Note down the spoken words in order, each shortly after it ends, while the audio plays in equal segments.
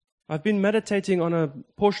I've been meditating on a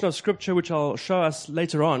portion of scripture which I'll show us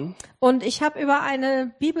later on. Und ich habe über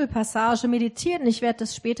eine Bibelpassage meditiert und ich werde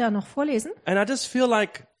das später noch vorlesen. And I just feel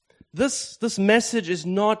like this message is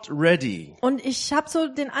not ready. Und ich habe so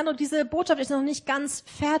den Eindruck, diese Botschaft ist noch nicht ganz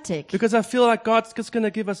fertig. Because I feel like God's just going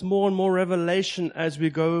to give us more and more revelation as we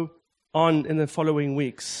go on in the following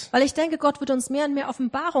weeks. Weil ich denke, Gott wird uns mehr und mehr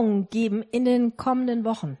Offenbarungen geben in den kommenden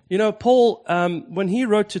Wochen. You know, Paul, when he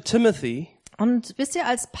wrote to Timothy, Und wisst ihr,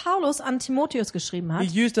 als Paulus an Timotheus geschrieben hat,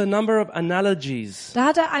 he used a number of analogies. da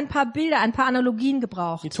hat er ein paar Bilder, ein paar Analogien He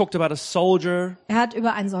gebraucht. talked about a soldier, Er hat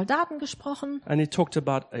über einen Soldaten gesprochen, and he talked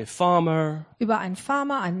about a farmer, über einen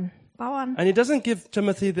Farmer, einen Bauern. and he doesn't give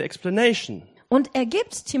Timothy the explanation. Und er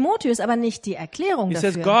gibt Timotheus aber nicht die Erklärung He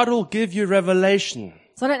says, dafür, God will give you revelation.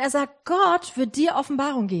 sondern er sagt, Gott wird dir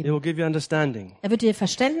Offenbarung He geben. will give you understanding. Er wird dir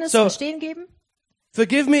Verständnis, So- Verstehen geben.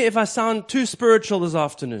 Forgive me if I sound too spiritual this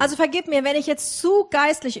afternoon. Also vergib mir, wenn ich jetzt zu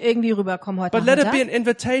geistlich irgendwie rüberkomme heute But let it be Nachmittag. an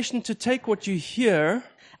invitation to take what you hear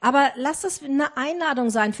Aber lass es eine Einladung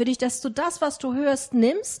sein für dich, dass du das, was du hörst,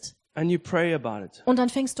 nimmst and you pray about it. und dann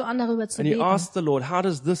fängst du an, darüber zu And you beten. ask the Lord, how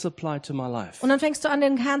does this apply to my life? Und dann fängst du an,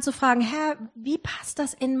 den Herrn zu fragen, Herr, wie passt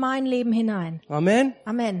das in mein Leben hinein? Amen?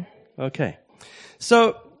 Amen. Okay.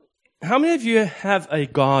 So, how many of you have a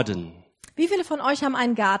garden? Wie viele von euch haben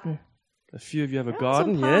einen Garten? A few of you have a so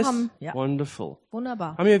garden, ein paar yes? haben- ja. Wonderful.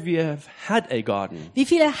 Wunderbar. How many of you have had a garden? Wie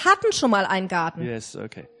viele hatten schon mal einen Garten? Yes,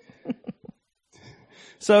 okay.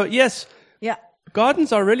 So, yes, Ja.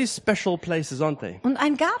 gardens are really special places, aren't they? Und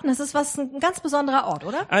ein Garten, das ist ein ganz besonderer Ort,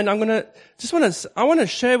 oder? And I want to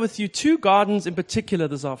share with you two gardens in particular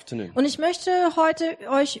this afternoon. Und ich möchte heute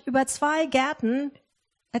euch über 2 Gärten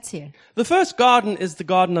erzählen. The first garden is the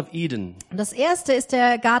Garden of Eden. Und das erste ist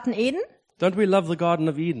der Garten Eden. Don't we love the Garden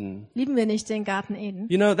of Eden? Lieben wir nicht den Garten Eden?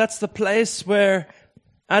 You know, that's the place where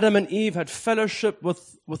Adam and Eve had fellowship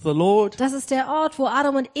with the Lord. Das ist der Ort, wo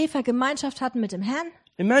Adam und Eva Gemeinschaft hatten mit dem Herrn.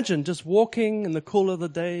 Imagine just walking in the cool of the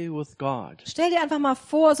day with God. Stell dir einfach mal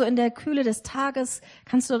vor, so in der Kühle des Tages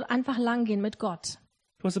kannst du dort einfach langgehen mit Gott.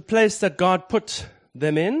 It was a place that God put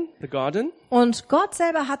them in, the garden, Und Gott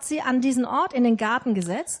selber hat sie an diesen Ort in den Garten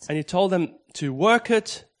gesetzt. and he told them to work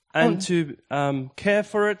it and to care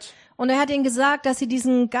for it. Und er hat ihnen gesagt, dass sie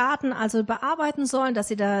diesen Garten also bearbeiten sollen, dass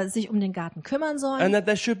sie da sich um den Garten kümmern And sollen that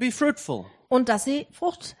they should be fruitful. und dass sie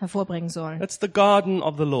Frucht hervorbringen sollen. That's the garden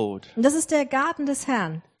of the Lord. Und das ist der Garten des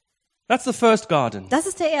Herrn. That's the first garden. Das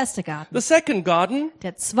ist der erste Garten. The second garden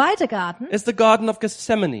Der zweite Garten, is the Garden of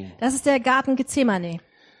Gethsemane. das ist der Garten Gethsemane.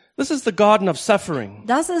 This is the garden of suffering.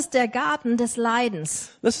 Das ist der Garten des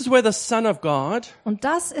Leidens. This is where the Son of God, Und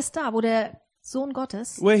das ist da, wo der Sohn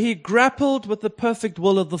Gottes, where he grappled with the perfect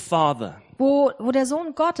will of the Father. wo der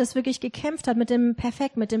Sohn Gottes wirklich gekämpft hat mit dem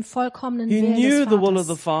vollkommenen He Willen knew des the will of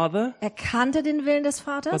the Vaters. Father, Er kannte den Willen des but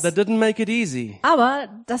Vaters, that didn't make it easy. aber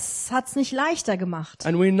das hat's nicht leichter gemacht.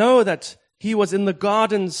 And we know that he was in the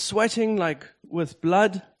garden sweating like with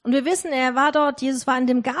blood Und wir wissen, Jesus war in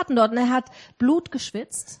dem Garten dort und er hat Blut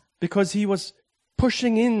geschwitzt. because he was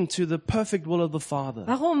pushing into the perfect will of the Father.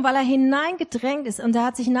 Warum? Weil er hineingedrängt ist und er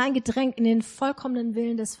hat sich hineingedrängt in den vollkommenen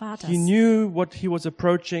Willen des Vaters. He knew what he was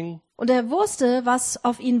approaching, Und er wusste, was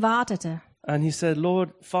auf ihn wartete. and he said, Lord,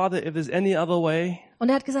 Father, if there's any other way, Und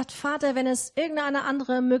er hat gesagt, Vater, wenn es irgendeine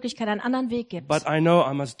andere Möglichkeit, einen anderen Weg gibt. but I know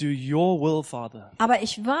I must do your will, Father. Aber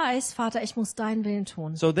ich weiß, Vater, ich muss deinen Willen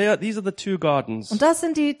tun. So these are the two gardens. Und das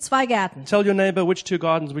sind die 2 Gärten. Tell your neighbor which two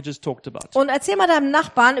gardens we just talked about. Und erzähl mal deinem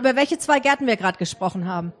Nachbarn, über welche 2 Gärten wir gerade gesprochen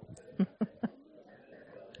haben.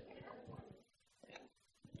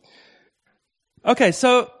 Okay,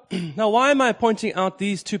 so now why am I pointing out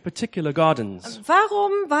these two particular gardens?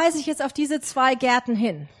 Warum weise ich jetzt auf diese 2 Gärten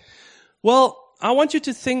hin? Well, I want you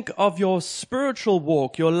to think of your spiritual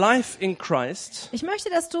walk, your life in Christ, Ich möchte,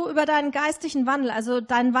 dass du über deinen geistlichen Wandel, also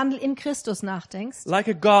deinen Wandel in Christus nachdenkst. like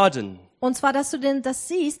a garden. Und zwar, dass du das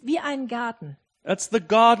siehst wie einen Garten. That's the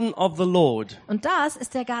garden of the Lord. Und das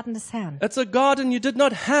ist der Garten des Herrn. It's a garden you did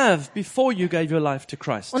not have before you gave your life to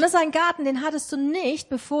Christ. Und das ist ein Garten, den hattest du nicht,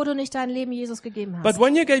 bevor du nicht dein Leben Jesus gegeben But hast.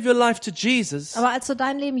 when you gave your life to Jesus, Aber als du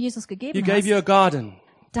dein Leben Jesus you gegeben gave you hast, a garden,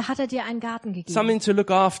 da hat er dir einen Garten gegeben. something to look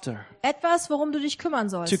after, Etwas, worum du dich kümmern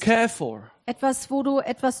to sollst. care for, Etwas, wo du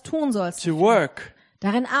etwas tun sollst. to work,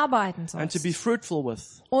 Darin arbeiten and to be sollst. fruitful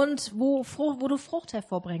with. Und wo du Frucht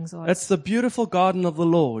hervorbringen sollst. That's the beautiful garden of the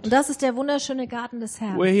Lord, Und das ist der wunderschöne Garten des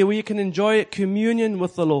Herrn. where we can enjoy communion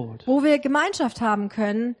with the Lord, Wo wir Gemeinschaft haben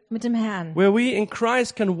können mit dem Herrn. where we in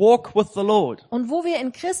Christ can walk with the Lord. Und wo wir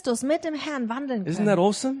in Christus mit dem Herrn wandeln Isn't that können.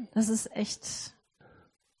 awesome? Das ist echt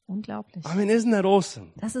Unglaublich. I mean, isn't that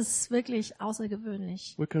awesome? Das ist wirklich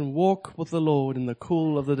außergewöhnlich. We can walk with the Lord in the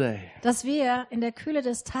cool of the day. Dass wir in der Kühle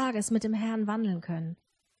des Tages mit dem Herrn wandeln können.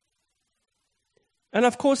 And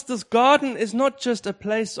of course, this garden is not just a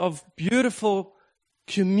place of beautiful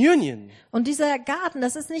communion, Und dieser Garten,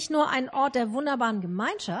 das ist nicht nur ein Ort der wunderbaren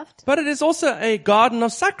Gemeinschaft, but it is also a garden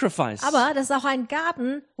of sacrifice. aber das ist auch ein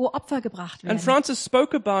Garten, wo Opfer gebracht And werden. Francis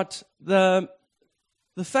spoke about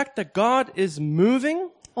the fact that God is moving,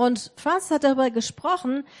 Und Francis hat darüber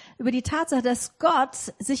gesprochen, über die Tatsache, dass Gott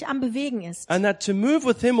sich am Bewegen ist. and that to move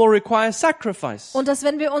with him will require sacrifice. Und dass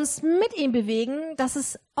wenn wir uns mit ihm bewegen, dass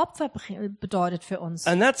es Opfer bedeutet für uns.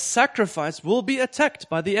 And that sacrifice will be attacked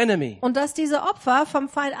by the enemy. Und dass diese Opfer vom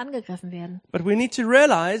Feind angegriffen werden. But we need to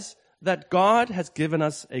realize that God has given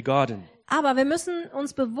us a garden. Aber wir müssen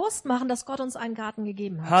uns bewusst machen, dass Gott uns einen Garten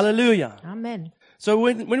gegeben hat. Hallelujah. Amen. So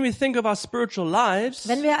when we think of our spiritual lives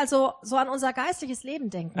Wenn wir also so an unser geistliches Leben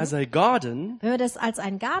denken, as a garden, wenn wir das als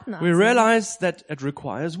einen Garten we ansehen, realize that it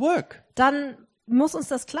requires work. dann muss uns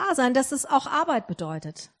das klar sein, dass es auch Arbeit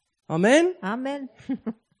bedeutet. Amen? Amen.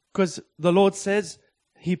 Because the Lord says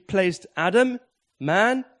he placed Adam,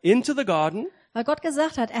 man, into the garden Weil Gott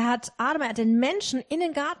gesagt hat, er hat den Menschen in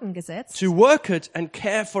den Garten gesetzt, to work it and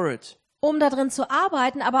care for it. um da drin zu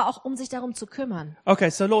arbeiten, aber auch um sich darum zu kümmern.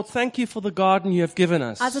 Okay, so Lord, thank you for the garden you have given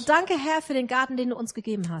us. Also danke, Herr, für den Garten, den du uns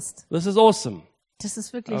gegeben hast. This is awesome. Das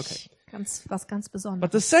ist wirklich was ganz But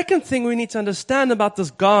Besonderes. the second thing we need to understand about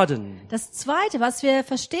this garden, Das Zweite, was wir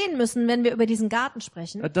verstehen müssen, wenn wir über diesen Garten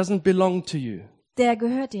sprechen, that doesn't belong to you. der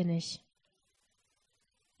gehört dir nicht.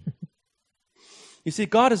 You see,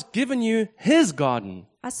 God has given you his garden.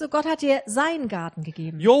 Weißt du, Gott hat dir seinen Garten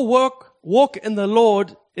gegeben. Your walk in the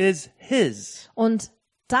Lord is his. Und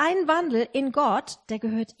dein Wandel in Gott, der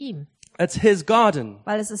gehört ihm. It's his garden.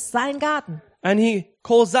 Weil es ist sein Garten. And he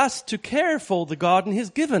calls us to care for the garden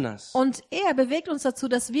he's given us. Und er bewegt uns dazu,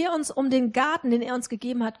 dass wir uns um den Garten, den er uns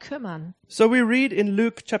gegeben hat, kümmern. So we read in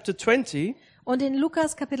Luke chapter 20, Und in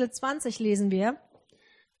Lukas Kapitel 20 lesen wir,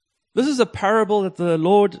 this is a parable that the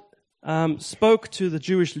Lord spoke to the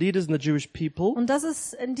Jewish leaders and the Jewish people. und das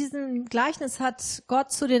ist, in diesem Gleichnis hat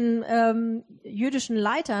Gott zu den jüdischen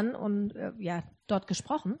Leitern und dort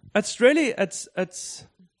gesprochen. It's really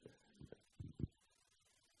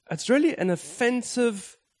an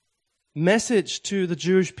offensive message to the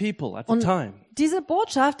Jewish people at the Und time. diese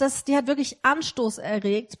Botschaft, die hat wirklich Anstoß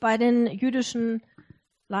erregt bei den jüdischen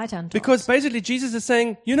Leitern dort. Because basically Jesus is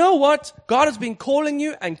saying, you know what? God has been calling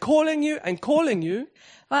you and calling you and calling you.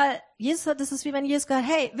 Weil das ist wie wenn Jesus sagt,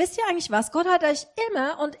 hey, wisst ihr eigentlich was? Gott hat euch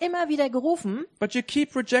immer und immer wieder gerufen, But you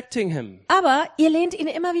keep rejecting him. aber ihr lehnt ihn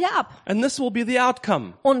immer wieder ab. And this will be the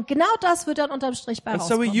outcome. Und genau das wird dann unterm Strich bei And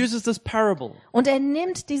so he rauskommen. uses this parable. Und er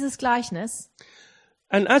nimmt dieses Gleichnis.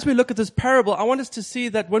 And as we look at this parable, I want us to see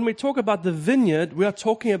that when we talk about the vineyard, we are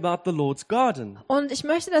talking about the Lord's garden. Und ich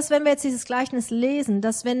möchte, dass wenn wir jetzt dieses Gleichnis lesen,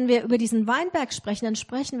 dass wenn wir über diesen Weinberg sprechen, dann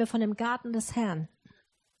sprechen wir von dem Garten des Herrn.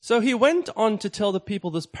 So he went on to tell the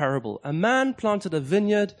people this parable. A man planted a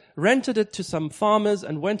vineyard, rented it to some farmers,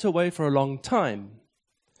 and went away for a long time.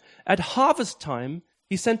 At harvest time,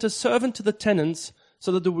 he sent a servant to the tenants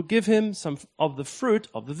so that they would give him some of the fruit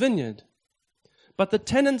of the vineyard. But the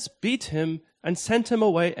tenants beat him and sent him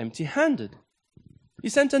away empty-handed. He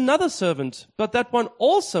sent another servant, but that one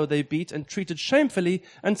also they beat and treated shamefully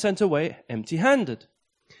and sent away empty-handed.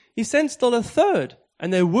 He sent still a third,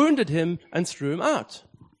 and they wounded him and threw him out.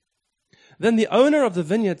 Then the owner of the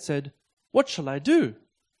vineyard said, "What shall I do?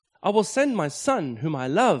 I will send my son, whom I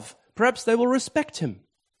love. Perhaps they will respect him."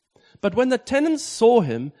 But when the tenants saw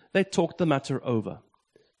him, they talked the matter over.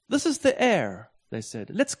 "This is the heir," they said.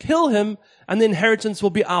 "Let's kill him, and the inheritance will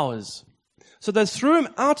be ours." So they threw him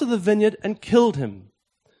out of the vineyard and killed him.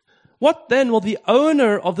 What then will the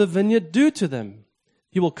owner of the vineyard do to them?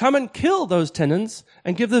 He will come and kill those tenants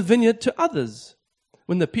and give the vineyard to others.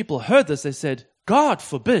 When the people heard this, they said, "God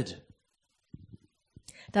forbid."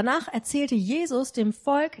 Danach erzählte Jesus dem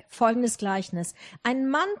Volk folgendes Gleichnis. Ein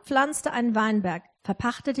Mann pflanzte einen Weinberg,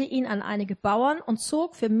 verpachtete ihn an einige Bauern und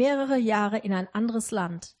zog für mehrere Jahre in ein anderes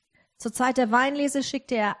Land. Zur Zeit der Weinlese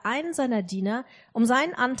schickte er einen seiner Diener, um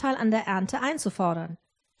seinen Anteil an der Ernte einzufordern.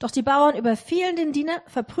 Doch die Bauern überfielen den Diener,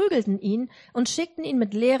 verprügelten ihn und schickten ihn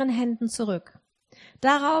mit leeren Händen zurück.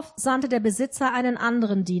 Darauf sandte der Besitzer einen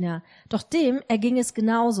anderen Diener, doch dem erging es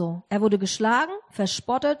genauso. Er wurde geschlagen,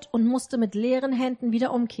 verspottet und musste mit leeren Händen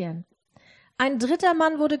wieder umkehren. Ein dritter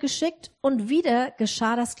Mann wurde geschickt und wieder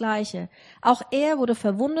geschah das Gleiche. Auch er wurde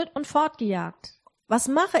verwundet und fortgejagt. Was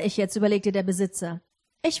mache ich jetzt, überlegte der Besitzer.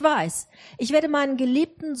 Ich weiß, ich werde meinen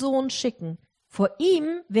geliebten Sohn schicken. Vor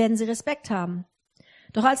ihm werden sie Respekt haben.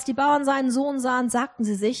 Doch als die Bauern seinen Sohn sahen, sagten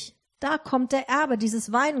sie sich, da kommt der Erbe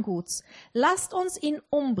dieses Weinguts. Lasst uns ihn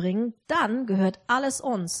umbringen, dann gehört alles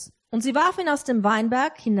uns. Und sie warfen ihn aus dem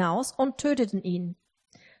Weinberg hinaus und töteten ihn.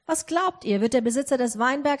 Was glaubt ihr, wird der Besitzer des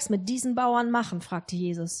Weinbergs mit diesen Bauern machen? Fragte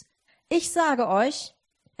Jesus. Ich sage euch,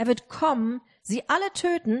 er wird kommen, sie alle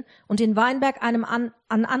töten und den Weinberg einem an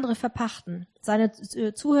andere verpachten. Seine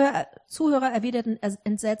Zuhörer erwiderten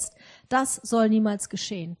entsetzt, das soll niemals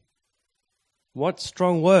geschehen. What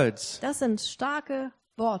strong words. Das sind starke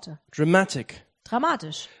Worte. Dramatic.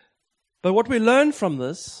 Dramatisch. But what we learn from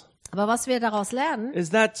this Aber was wir daraus lernen,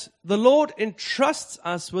 is that the Lord entrusts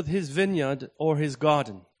us with his vineyard or his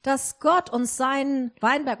garden. dass Gott uns seinen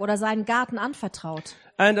Weinberg oder seinen Garten anvertraut.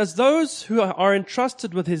 And as those who are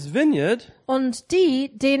entrusted with his vineyard, Und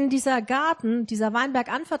die, denen dieser Garten, dieser Weinberg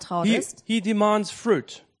anvertraut ist, he demands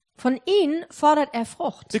fruit. von ihnen fordert er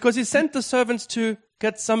Frucht. Because he sent the servants to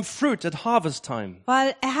get some fruit at harvest time.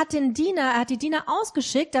 Weil er hat die Diener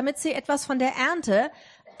ausgeschickt, damit sie etwas von der Ernte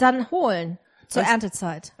dann holen zur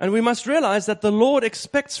Erntezeit. And we must realize that the Lord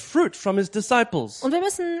expects fruit from his disciples. Und wir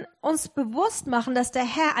müssen uns bewusst machen, dass der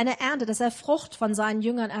Herr eine Ernte, dass er Frucht von seinen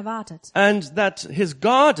Jüngern erwartet. And that his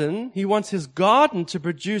garden, he wants his garden to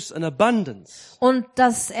produce an abundance. Und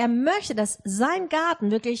dass er möchte, dass sein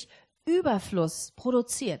Garten wirklich Überfluss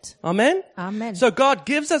produziert. Amen? Amen. So God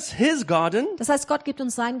gives us his garden. Das heißt, Gott gibt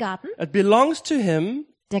uns seinen Garten, It belongs to him.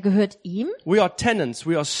 der gehört ihm. We are tenants.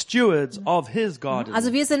 We are stewards of his garden.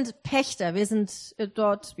 Also wir sind Pächter, wir sind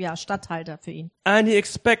dort Statthalter für ihn. And he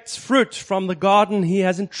expects fruit from the garden he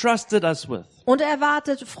has entrusted us with. Und er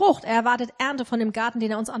erwartet Frucht, er erwartet Ernte von dem Garten, den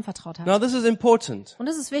er uns anvertraut hat. Now this is important Und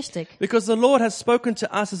das ist wichtig, because the Lord has spoken to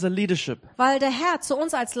us as a leadership. weil der Herr zu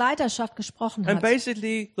uns als Leiterschaft gesprochen And hat.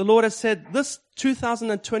 basically the Lord has said this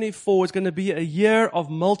 2024 is going to be a year of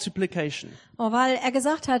multiplication. Weil er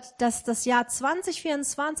gesagt hat, dass das Jahr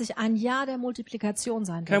 2024 ein Jahr der Multiplikation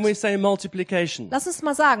sein Can we wird. say multiplication? Lass uns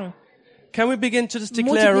mal sagen, Can we begin to just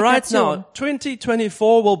declare right now, Multiplikation.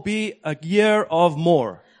 2024 will be a year of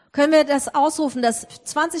more. können wir das ausrufen, dass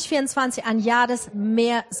 2024 ein Jahr des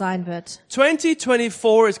Mehr sein wird.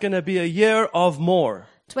 2024 is going to be a year of more.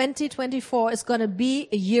 2024 is gonna be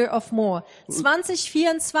a year of more.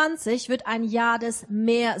 2024 wird ein Jahr des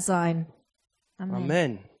Mehr sein. Amen.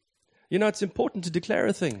 Amen. You know, it's important to declare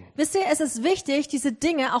a thing. Wisst ihr, es ist wichtig, diese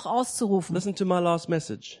Dinge auch auszurufen. Listen to my last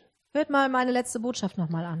message. Hört mal meine letzte Botschaft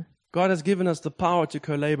nochmal an. God has given us the power to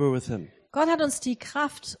co-labor with him. Gott hat uns die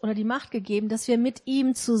Kraft oder die Macht gegeben, dass wir mit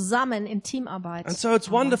ihm zusammen in Teamarbeit. And so it's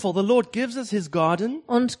wonderful. The Lord gives us his garden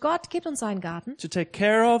Und Gott gibt uns seinen Garten, to take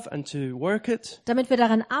care of and to work it damit wir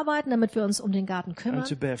daran arbeiten, damit wir uns um den Garten and kümmern,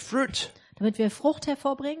 to bear fruit. damit wir Frucht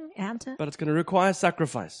hervorbringen, Ernte. But it's going to require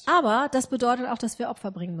sacrifice. Aber das bedeutet auch, dass wir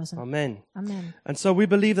Opfer bringen müssen. Amen. Amen. And so we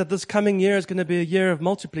believe that this coming year is going to be a year of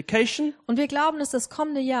multiplication. Und wir glauben, dass das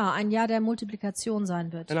kommende Jahr ein Jahr der Multiplikation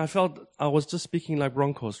sein wird. And I felt I was just speaking like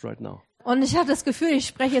Bronkhorst right now. Und ich habe das Gefühl, ich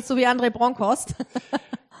spreche jetzt so wie André Bronkhorst.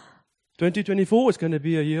 2024 is going to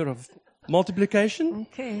be a year of multiplication.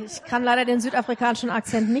 Okay, ich kann leider den südafrikanischen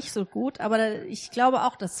Akzent nicht so gut, aber ich glaube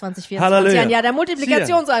auch, dass 2024 Halleluja. ein Jahr der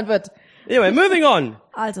Multiplikation sein wird. Anyway, moving on.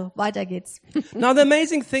 Also, weiter geht's. Now the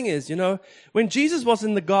amazing thing is, you know, when Jesus was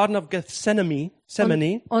in the Garden of Gethsemane,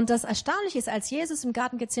 Und das Erstaunliche ist, als Jesus im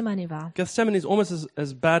Garten Gethsemane war, Gethsemane is almost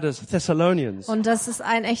as bad as Thessalonians. und das ist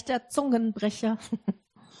ein echter Zungenbrecher.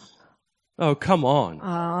 Oh, come on.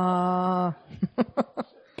 Ah,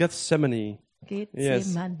 Gethsemane.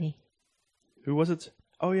 Gethsemane. Who was it?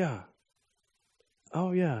 Oh yeah.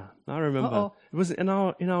 Oh yeah. I remember. Uh-oh. It was in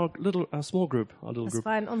our little small group, our little Das group.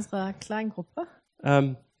 war in unserer Kleingruppe.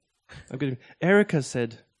 I'm getting Erica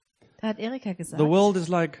said, Da hat Erika gesagt. the world is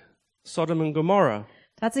like Sodom and Gomorrah.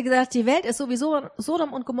 Da hat sie gesagt, die Welt ist sowieso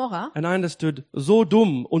Sodom und Gomorra. And I understood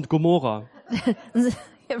Sodom und Gomorrah.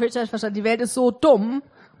 Ja, Richard verstanden, die Welt ist so dumm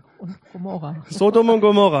und Gomorra. Sodom und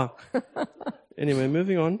Gomorrah. Anyway,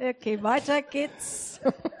 moving on. Okay, weiter geht's.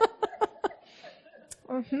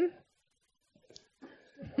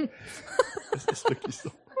 Das ist wirklich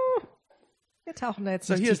so. Wir tauchen da jetzt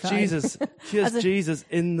So nicht here's tiefer ein. Jesus. Here's Also- Jesus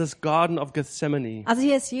in this Garden of Gethsemane. Also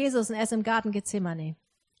hier ist Jesus und er ist im Garten Gethsemane.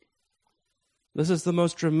 This is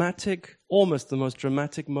almost the most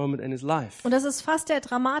dramatic moment in his life. Und das ist fast der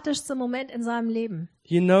dramatischste Moment in seinem Leben.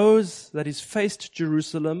 He knows that he's faced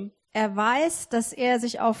Jerusalem, Er weiß, dass er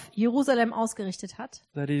sich auf Jerusalem ausgerichtet hat.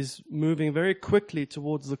 that he's moving very quickly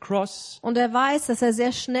towards the cross, Und er weiß, dass er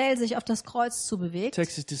sehr schnell sich auf das Kreuz zubewegt.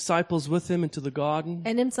 takes his disciples with him into the garden.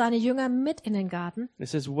 Er nimmt seine Jünger mit in den Garten. He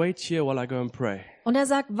says, wait here while I go and pray. Und er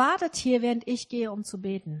sagt, wartet hier, während ich gehe, um zu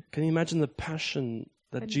beten. Can you imagine the passion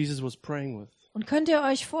that Jesus was praying with? Und könnt ihr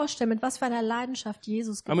euch vorstellen, mit was für einer Leidenschaft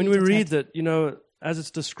Jesus I mean, we read gebetet hat? that, you know, as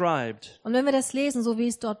it's described, Und wenn wir das lesen, so wie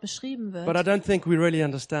es dort beschrieben but I wird, don't think we really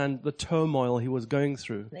understand the turmoil he was going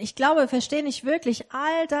through. ich glaube, wir verstehen nicht wirklich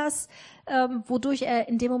all das, wodurch er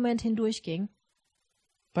in dem Moment hindurchging.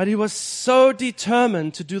 But he was so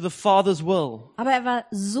determined to do the Father's will. Aber er war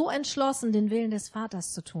so entschlossen, den Willen des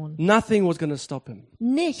Vaters zu tun. Nothing was going to stop him.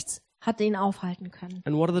 Nichts hatte ihn aufhalten können.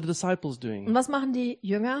 And what are the disciples Und doing? was machen die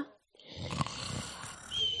Jünger?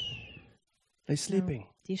 They're sleeping.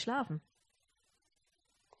 Die schlafen.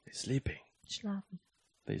 They're sleeping. Die schlafen.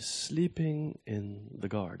 They're sleeping in the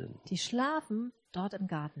garden. Die schlafen dort im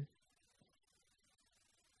Garten.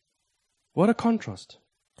 What a contrast.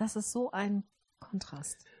 Das ist so ein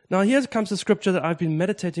Kontrast. Now here comes the scripture that I've been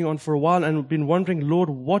meditating on for a while and been wondering, Lord,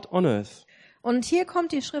 what on earth? Und hier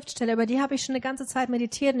kommt die Schriftstelle, über die habe ich schon eine ganze Zeit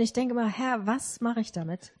meditiert und ich denke immer, Herr, was mache ich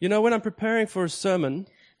damit? You know, when I'm preparing for a sermon,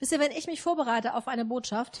 Wisst ihr, wenn ich mich vorbereite auf eine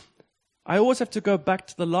Botschaft, I always have to go back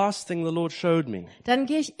to the last thing the Lord showed me. dann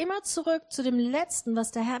gehe ich immer zurück zu dem Letzten,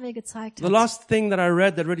 was der Herr mir gezeigt The hat. last thing that I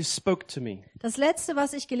read that really spoke to me. Das Letzte,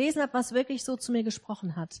 was ich gelesen habe, was wirklich so zu mir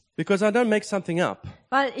gesprochen hat. Because I don't make something up.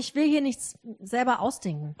 Weil ich will hier nichts selber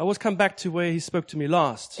ausdenken. I always come back to where he spoke to me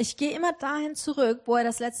last. Ich gehe immer dahin zurück, wo er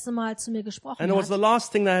das letzte Mal zu mir gesprochen And it was the hat.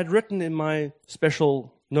 last thing that I had written in my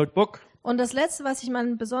special notebook. Und das Letzte, was ich in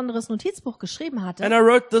mein besonderes Notizbuch geschrieben hatte, And I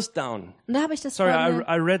wrote this down. und da habe ich das Sorry, folgende-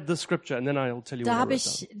 I read the scripture and then I'll tell you da what I habe wrote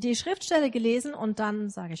down. ich die Schriftstelle gelesen und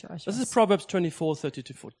dann sage ich euch This is was. Proverbs 24, 30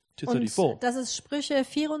 to 34. Und das ist Sprüche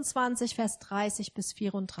 24, Vers 30 bis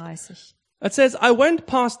 34. It says, I went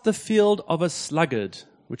past the field of a sluggard,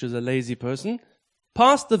 which is a lazy person,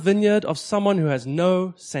 past the vineyard of someone who has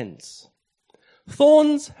no sense.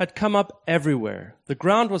 Thorns had come up everywhere. The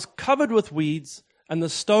ground was covered with weeds, and the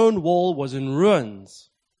stone wall was in ruins.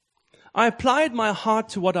 I applied my heart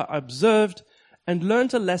to what I observed and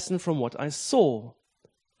learned a lesson from what I saw.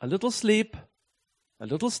 A little sleep, a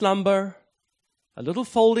little slumber, a little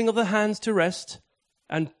folding of the hands to rest,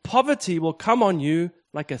 and poverty will come on you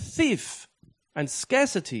like a thief, and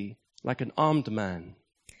scarcity like an armed man.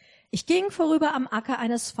 Ich ging vorüber am Acker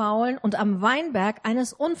eines Faulen und am Weinberg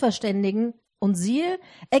eines Unverständigen, und siehe,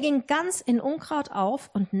 er ging ganz in Unkraut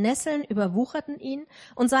auf, und Nesseln überwucherten ihn,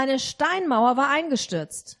 und seine Steinmauer war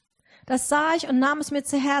eingestürzt. Das sah ich und nahm es mir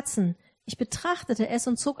zu Herzen. Ich betrachtete es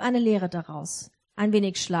und zog eine Lehre daraus. Ein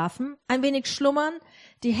wenig schlafen, ein wenig schlummern,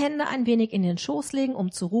 die Hände ein wenig in den Schoß legen,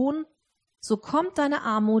 um zu ruhen. So kommt deine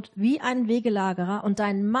Armut wie ein Wegelagerer und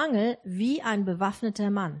dein Mangel wie ein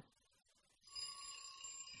bewaffneter Mann.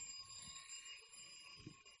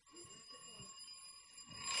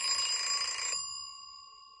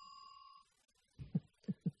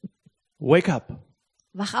 Wake up.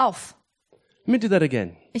 Wach auf. Let me do that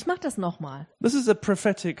again. Ich mach das nochmal. This is a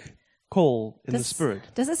prophetic call in the spirit.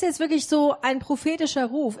 Das ist jetzt wirklich so ein prophetischer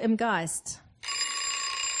Ruf im Geist.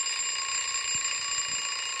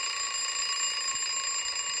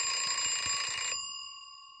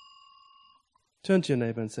 Turn to your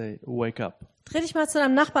neighbor and say, wake up. Dreh dich mal zu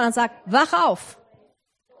deinem Nachbarn und sag, wach auf.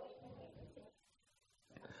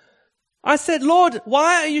 I said, Lord,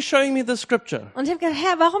 why are you showing me the scripture? Und ich habe gedacht,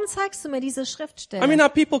 Herr, warum zeigst du mir diese Schriftstelle? I mean, our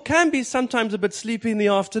people can be sometimes a bit sleepy in the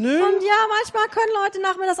afternoon, Und ja, manchmal können Leute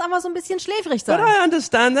nachmittags einfach so ein bisschen schläfrig but sein. I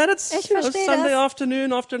understand that. It's Ich you know, verstehe Sunday das.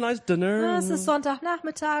 afternoon after a nice dinner. Ja, es ist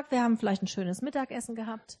Sonntagnachmittag, wir haben vielleicht ein schönes Mittagessen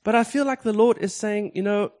gehabt. But I feel like the Lord is saying, you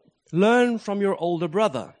know, learn from your older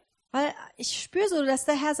brother. Weil ich spüre so, dass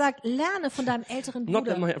der Herr sagt, lerne von deinem älteren Not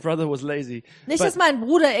that Bruder. my brother was lazy, Nicht, but dass mein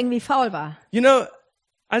Bruder irgendwie faul war. you know,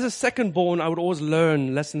 as a second born, I would always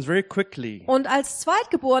learn lessons very quickly. Und als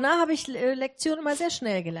Zweitgeborener habe ich Lektionen immer sehr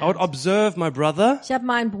schnell I would gelernt. observe my brother, Ich habe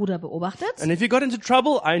meinen Bruder beobachtet. and if he got into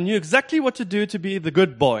trouble, I knew exactly what to do to be the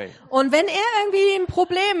good boy. Und wenn er irgendwie in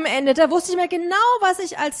Problemen endete, wusste ich mir genau, was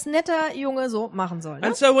ich als netter Junge so machen soll. Ne?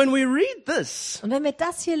 And so when we read this, Und wenn wir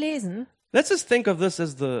das hier lesen, let's just think of this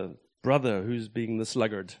as the brother who's being the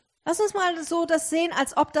sluggard. lass uns mal so das sehen,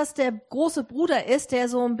 als ob das der große Bruder ist, der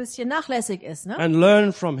so ein bisschen nachlässig ist. Ne? And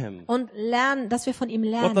learn from him. Und lernen, dass wir von ihm What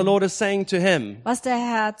the lernen, Lord is saying to him. was der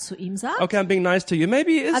Herr zu ihm sagt. Okay, I'm being nice to you.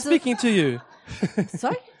 Maybe he is Also- speaking to you.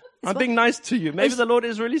 Sorry? I'm being nice to you. Maybe the Lord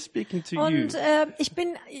is really speaking to you. Und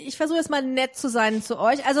ich versuche jetzt mal nett zu sein zu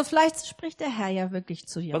euch. Also vielleicht spricht der Herr ja wirklich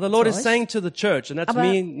zu dir. But the Lord zu is euch. saying to the church, and that Aber-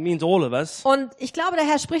 means all of us, Und ich glaube, der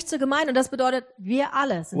Herr spricht zur Gemeinde und das bedeutet, wir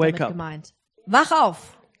alle sind Wake damit up. gemeint. Wach auf.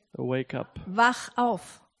 wake up, Wach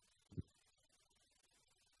auf.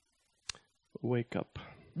 wake up.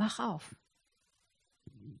 Wach auf.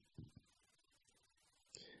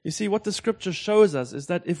 You see, what the scripture shows us is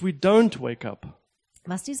that if we don't wake up,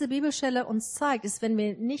 Was diese Bibelstelle uns zeigt, ist, wenn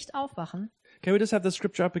wir nicht aufwachen, Can we just have the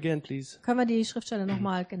scripture up again, please? Können wir die Schriftstelle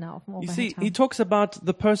nochmal genau auf dem You see, Overhead he haben? talks about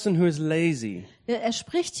the person who is lazy, Er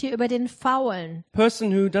spricht hier über den Faulen.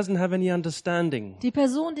 person who doesn't have any understanding, Die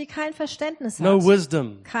Person, die kein Verständnis no hat.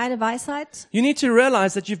 wisdom. Keine Weisheit. You need to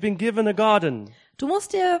realize that you've been given a garden, Du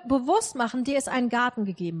musst dir bewusst machen, dir ist ein Garten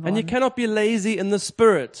gegeben and you worden. cannot be lazy in the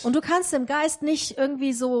spirit. Und du kannst im Geist nicht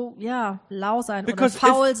irgendwie so, lau sein Because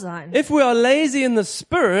oder faul sein. if we are lazy in the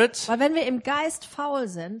spirit, Weil wenn wir im Geist faul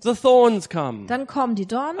sind, the thorns come, dann kommen die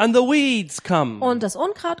Dornen and the weeds come, und das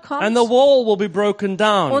Unkraut kommt and the wall will be broken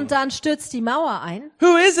down. und dann stürzt die Mauer ein.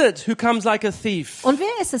 Who is it who comes like a thief Und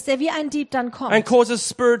wer ist es, der wie ein Dieb dann and kommt causes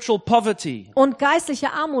spiritual poverty? und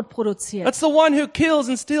geistliche Armut produziert? That's the one who kills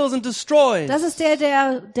and steals and destroys. Das ist der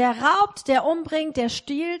raubt, der umbringt, der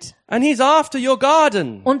stiehlt. And he's after your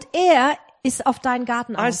garden. Und er ist auf deinen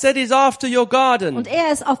Garten I aus. said he's after your garden. Und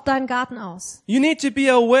er ist auf deinen Garten aus. You need to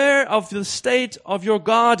be aware of the state of your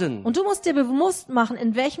garden. Und du musst dir bewusst machen,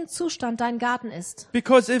 in welchem Zustand dein Garten ist.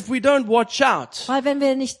 Because if we don't watch out, Weil wenn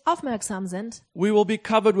wir nicht aufmerksam sind, we will be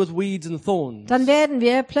covered with weeds and thorns. dann werden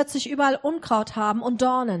wir plötzlich überall Unkraut haben und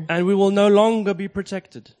Dornen. And we will no longer be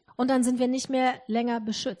protected. Und dann sind wir nicht mehr länger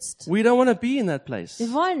beschützt. We don't want to be in that place.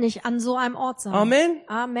 Wir wollen nicht an so einem Ort sein. Amen.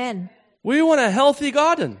 Amen. We want a healthy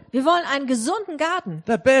garden Wir wollen einen gesunden Garten,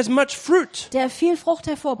 that bears much fruit der viel Frucht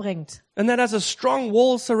hervorbringt. and that has a strong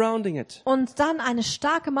wall surrounding it. Und dann eine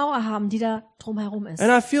starke Mauer haben, die da drumherum ist.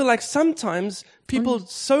 And I feel like sometimes people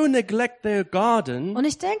so neglect their garden Und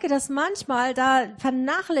ich denke, dass manchmal da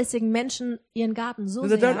vernachlässigen Menschen ihren Garten so that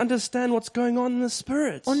they don't sehr. understand what's going on in the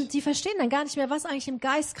spirit. Und die verstehen dann gar nicht mehr, was eigentlich im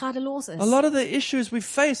Geist gerade los ist. A lot of the issues we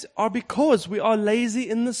face are because we are lazy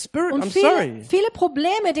in the spirit. Und I'm sorry. viele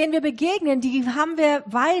Probleme, denen wir begegnen, die haben wir,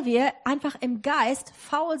 weil wir einfach im Geist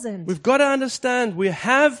faul sind. We've got to understand we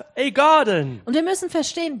have a garden. Und wir müssen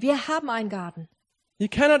verstehen, wir haben einen Garten. You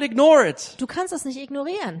cannot ignore it. Du kannst das nicht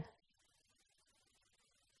ignorieren.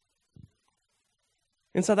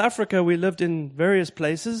 In South Africa, we lived in various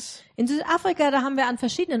places. In Südafrika, da haben wir an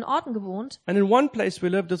verschiedenen Orten gewohnt. And in one place we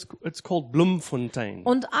lived, it's called Bloemfontein.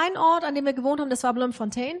 Und ein Ort, an dem wir gewohnt haben, das war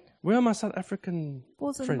Bloemfontein. Where are my South African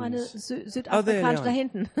Wo sind meine friends? Südafrikaner da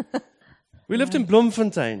hinten? We lived in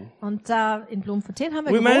Bloemfontein. Und da in Bloemfontein haben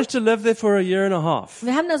wir We managed gewohnt. to live there for a year and a half.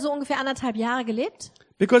 Wir haben da so ungefähr 1,5 Jahre gelebt.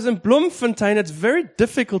 Because in Bloemfontein, it's very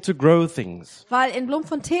difficult to grow things. Weil in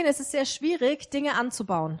Bloemfontein ist es sehr schwierig, Dinge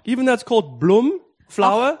anzubauen. Even though it's called Bloem,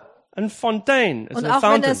 flower, and Fontaine. It's Und a auch wenn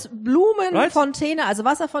fountain. das Blumenfontäne, also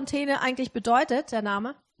Wasserfontäne eigentlich bedeutet, der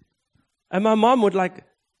Name. And my mom would like,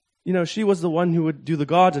 she was the one who would do the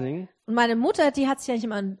gardening. Und meine Mutter, die hat sich ja nicht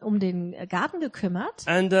immer um den Garten gekümmert.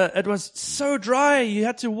 And it was so dry. You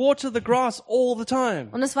had to water the grass all the time.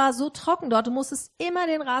 Und es war so trocken dort, du musstest immer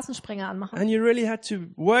den Rasensprenger anmachen. And you really had to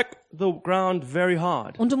work the ground very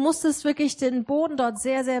hard. Und du musstest wirklich den Boden dort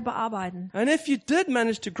sehr, sehr bearbeiten. And if you did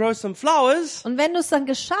manage to grow some flowers, Und wenn du es dann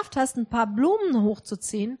geschafft hast, ein paar Blumen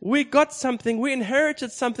hochzuziehen, we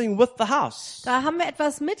inherited something with the house. da haben wir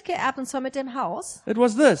etwas mitgeerbt, und zwar mit dem Haus. It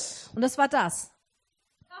was this. Und das war das.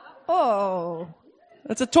 Oh,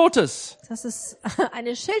 It's a tortoise. das ist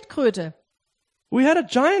eine Schildkröte. We had a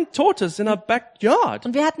giant tortoise in our backyard.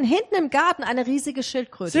 Und wir hatten hinten im Garten eine riesige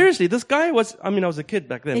Schildkröte. Seriously, this guy was, I was a kid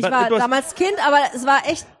back then, Ich but war it was, damals Kind, aber es war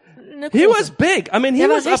echt eine he was große. big. He Der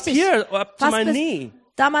war was up richtig. here, up to Fast my bis- knee.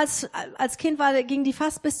 Damals als Kind ging die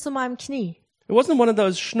fast bis zu meinem Knie. It wasn't one of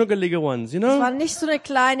those schnuggelige ones, Es war nicht so eine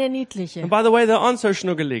kleine, niedliche. And by the way, they aren't so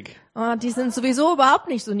schnuggelig. Und die sind sowieso überhaupt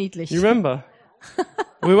nicht so niedlich. You remember?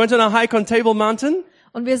 We went on a hike on Table Mountain,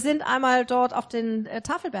 Und wir sind einmal dort auf den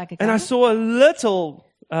Tafelberg and I gegangen. saw a little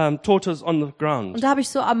tortoise on the ground, Und da habe ich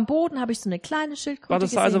so am Boden so eine kleine about Schildkröte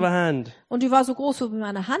the size of a gesehen. hand. Und die war so groß wie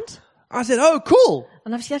meine Hand. I said, "Oh, cool!" Und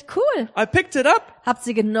da habe ich gedacht, cool. I picked it up, Hab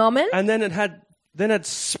sie genommen and then it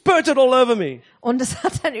spurted all over me. und es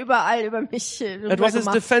hat dann überall über mich It was its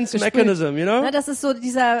defense gespült. mechanism, Na, das ist so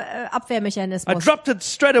dieser I Abwehrmechanismus. dropped it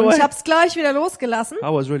straight Und away. ich habe es gleich wieder losgelassen. I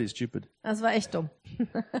was really stupid. Das war echt dumm.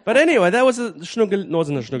 But anyway, that was wasn't a Die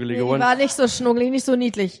schnuggelige one. war nicht so schnuggelig, nicht so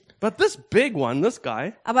niedlich. But this big one, this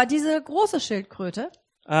guy, Aber diese große Schildkröte,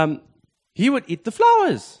 he would eat the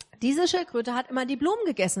flowers. diese Schildkröte hat immer die Blumen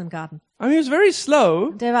gegessen im Garten. He was very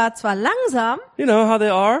slow. Der war zwar langsam, You know how they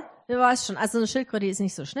are. du weißt schon, also eine Schildkröte ist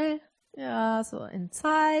nicht so schnell. Ja, so in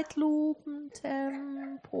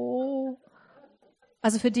Zeitlupentempo.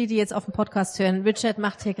 Also für die jetzt auf dem Podcast hören, Richard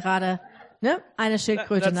macht hier gerade eine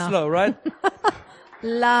Schildkröte That's nach. slow, right?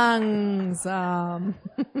 Langsam.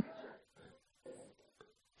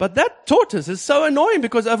 But that tortoise is so annoying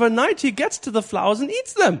because overnight he gets to the flowers and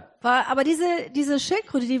eats them. Aber diese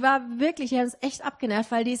Schildkröte, die hat uns echt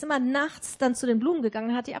abgenervt, weil die ist immer nachts dann zu den Blumen gegangen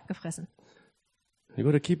und hat die abgefressen. You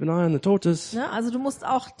got to keep an eye on the tortoise. Ne? Also du musst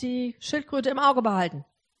auch die Schildkröte im Auge behalten.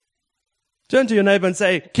 Turn to your neighbor and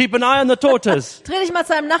say, keep an eye on the tortoise. Dreh dich mal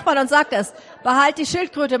zu einem Nachbarn und sag das. Behalt die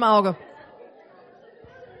Schildkröte im Auge.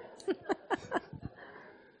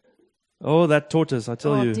 Oh, that tortoise, I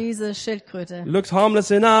tell Oh, you. diese Schildkröte. Looks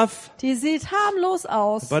harmless enough, Die sieht harmlos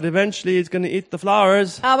aus. but eventually it's going to eat the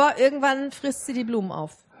flowers. Aber irgendwann frisst sie die Blumen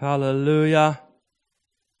auf. Hallelujah.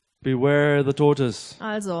 Beware the tortoise.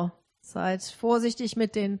 Also, seid vorsichtig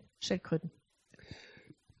mit den Schildkröten.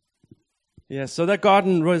 Yes, so that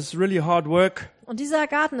garden was really hard work. Und dieser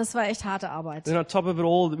Garten, das war echt harte Arbeit. Then on top of it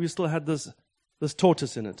all, we still had this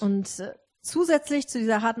tortoise in it. Und zusätzlich zu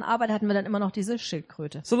dieser harten Arbeit hatten wir dann immer noch diese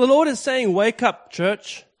Schildkröte. So the Lord is saying, wake up,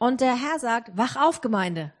 church. Und der Herr sagt, wach auf,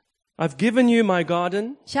 Gemeinde. I've given you my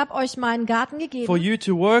garden Ich habe euch meinen Garten for gegeben, you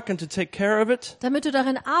to work and to take care of it, damit du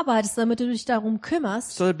darin arbeitest, damit du dich darum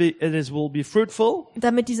kümmerst, so that will be fruitful.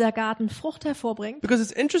 damit dieser Garten Frucht hervorbringt. Because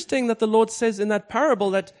it's interesting that the Lord says in that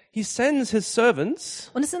parable that he sends his servants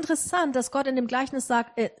Und es ist interessant, dass Gott in dem Gleichnis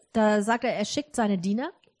sagt, da sagt er schickt seine Diener,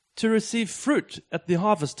 to receive fruit at the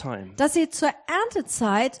harvest time. dass sie zur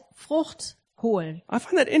Erntezeit Frucht holen. I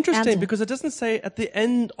find that interesting Ernte. because it doesn't say at the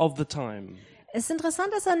end of the time, Es ist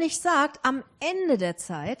interessant, dass er nicht sagt, am Ende der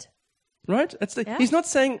Zeit. right? Yeah. He's not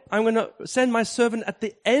saying I'm going to send my servant at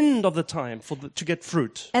the end of the time to get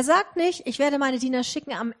fruit. Er sagt nicht, ich werde meine Diener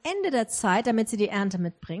schicken am Ende der Zeit, damit sie die Ernte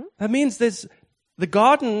mitbringen. That means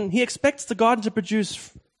he expects the garden to produce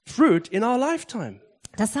fruit in our lifetime.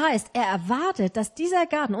 Das heißt, er erwartet, dass dieser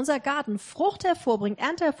Garten, unser Garten, Frucht hervorbringt,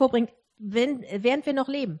 Ernte hervorbringt, während wir noch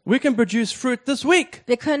leben. We can produce fruit this week.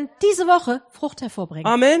 Wir können diese Woche Frucht hervorbringen.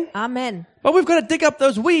 Amen. Amen. But we've got to dig up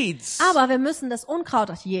those weeds. Aber wir müssen das Unkraut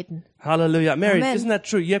jäten. Hallelujah. Mary, Amen. isn't that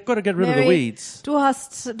true? You've got to get rid of the Mary, weeds. du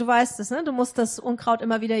weißt es, ne? Du musst das Unkraut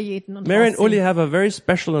immer wieder jäten und Mary and rausziehen. Uli have a very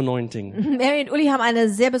special anointing. Mary und Uli haben eine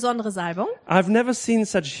sehr besondere Salbung. I've never seen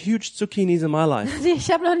such huge zucchinis in my life. Ich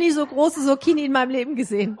habe noch nie so große Zucchini in meinem Leben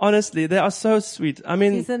gesehen. Honestly, they are so sweet. I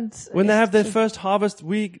mean, Die sind when they echt have their schön. first harvest,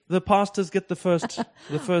 the pastors get the first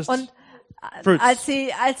Und fruits.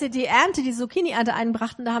 als sie die Ernte, die Zucchini-Ernte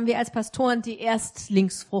einbrachten, da haben wir als Pastoren die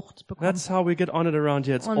Erstlingsfrucht bekommen. That's how we get honored around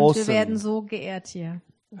here. It's Und wir werden awesome. so geehrt hier.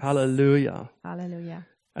 Hallelujah. Halleluja.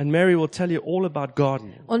 And Mary will tell you all about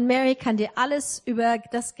gardening. Und Mary kann dir alles über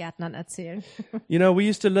das Gärtnern erzählen. You know, we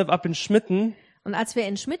used to live up in Schmitten, Und als wir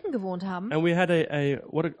in Schmitten gewohnt haben, and we had I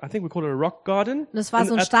think we call it a rock garden. und das war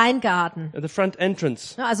so ein Steingarten, At the front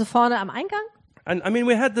entrance. ne, also vorne am Eingang, And I mean,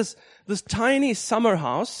 we had this tiny summer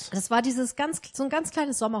house. das war so ein ganz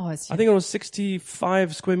kleines I Sommerhäuschen, think it was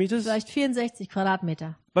 65 square meters. vielleicht 64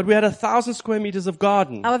 Quadratmeter. But we had 1,000 square meters of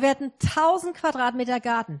garden. Aber wir hatten 1000 Quadratmeter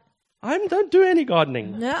Garten. I don't do any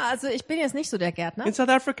gardening. Ne, also ich bin jetzt nicht so der Gärtner. In South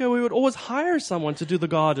Africa, we would always hire someone to do the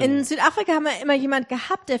garden. In Südafrika haben wir immer jemand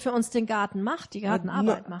gehabt, der für uns den Garten macht, die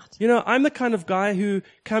Gartenarbeit macht. You know, I'm the kind of guy who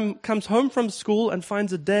comes home from school and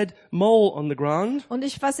finds a dead mole on the ground. Und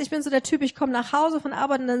ich bin so der Typ, ich komme nach Hause von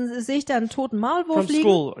Arbeit und dann sehe ich da einen toten Maulwurf From liegen.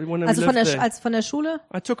 school, when we Also von lived there. von der Schule.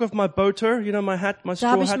 I took off my boater, you know, my hat, my Da straw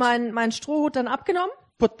habe ich hat, meinen Strohhut dann abgenommen,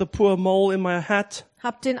 put the poor mole in my hat,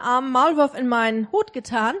 habe den armen Maulwurf in meinen Hut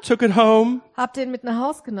getan, took it home, habe den mit nach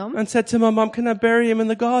Hause genommen and said to my mom, can I bury him in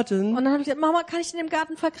the garden? und dann habe ich gesagt, Mama, kann ich den im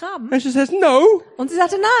Garten vergraben? And she says, no, Und sie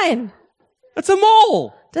sagte, nein, it's a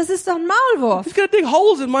mole. das ist doch ein Maulwurf. He's going to dig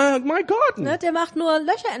holes in my garden. Ne? Der macht nur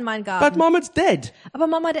Löcher in meinen But Garten. mom, it's dead. Aber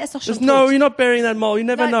Mama, der ist doch schon Says, no, tot. you're not burying that mole. You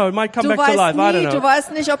never Nein, know. It might come du back to life. I weißt don't nie, du know.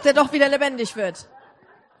 weißt nicht, ob der doch wieder lebendig wird.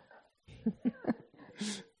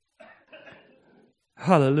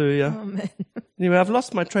 Hallelujah. Amen. Anyway, I've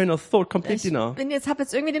lost my train of thought completely now. Habe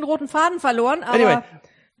jetzt irgendwie den roten Faden verloren, aber Anyway.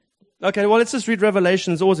 Okay, well, let's just read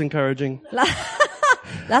Revelation. It's always encouraging.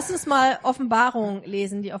 lass uns mal Offenbarung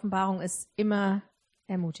lesen. Die Offenbarung ist immer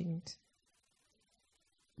ermutigend.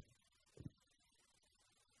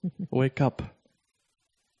 Wake up.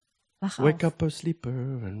 Wach Wake auf. up, O sleeper,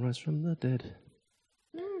 and rise from the dead.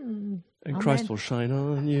 And Amen. Christ will shine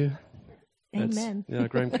on you. Amen. Yeah,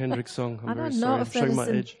 Graham Kendrick's song. I I'm very don't know sorry. I'm if that showing is my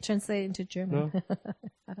age. translated into German.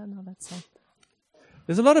 I don't know that song.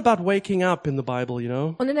 There's a lot about waking up in the Bible, you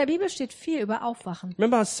know. Und in der Bibel steht viel über Aufwachen.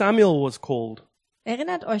 Remember how Samuel was called?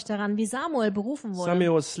 Erinnert euch daran, wie Samuel berufen wurde.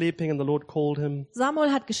 Samuel was sleeping and the Lord called him.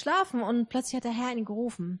 Samuel hat geschlafen und plötzlich hat der Herr ihn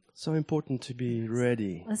gerufen. So important to be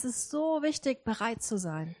ready. Es ist so wichtig, bereit zu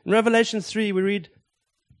sein. In Revelation 3, we read,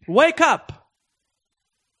 wake up!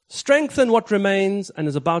 Strengthen what remains and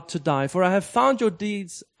is about to die, for I have found your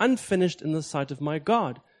deeds unfinished in the sight of my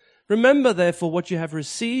God. Remember therefore what you have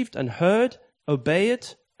received and heard, obey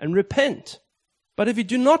it, and repent. But if you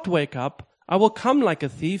do not wake up, I will come like a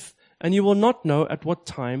thief, and you will not know at what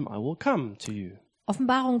time I will come to you.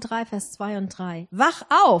 Offenbarung 3, Vers 2 und 3. Wach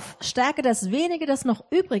auf, stärke das wenige, das noch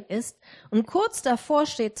übrig ist und kurz davor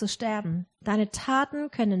steht zu sterben. Deine Taten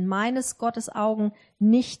können in meines Gottes Augen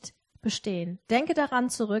nicht bestehen. Denke daran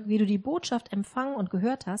zurück, wie du die Botschaft empfangen und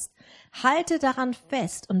gehört hast. Halte daran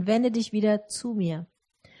fest und wende dich wieder zu mir.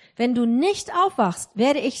 Wenn du nicht aufwachst,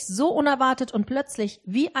 werde ich so unerwartet und plötzlich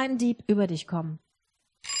wie ein Dieb über dich kommen.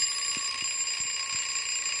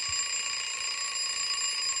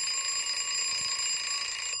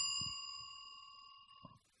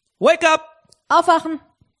 Wake up! Aufwachen!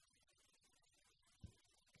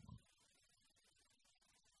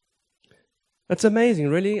 That's amazing,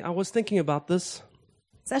 really. I was thinking about this.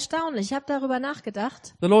 Das ist erstaunlich. Ich habe darüber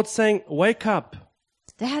nachgedacht. The Lord's saying, wake up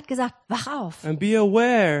Der hat gesagt, wach auf. and be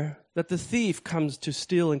aware that the thief comes to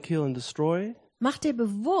steal and kill and destroy. Mach dir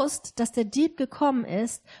bewusst, dass der Dieb gekommen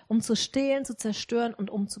ist, um zu stehlen, zu zerstören und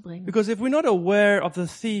umzubringen. Because if we're not aware of the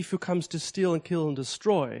thief who comes to steal and kill and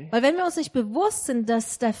destroy, Weil wenn wir uns nicht bewusst sind,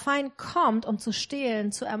 dass der Feind kommt, um zu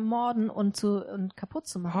stehlen, zu ermorden und kaputt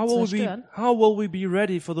zu machen, zu zerstören, how will we be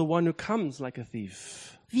ready for the one who comes like a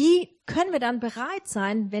thief? wie können wir dann bereit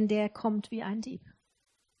sein, wenn der kommt wie ein Dieb?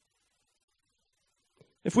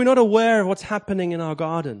 If we're not aware of what's happening in our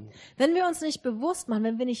garden, Wenn wir uns nicht bewusst machen,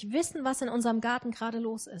 wenn wir nicht wissen, was in unserem Garten gerade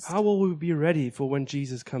los ist, how will we be ready for when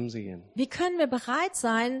Jesus comes again? wie können wir bereit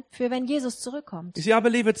sein, für wenn Jesus zurückkommt? You see, I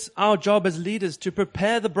believe it's our job as leaders to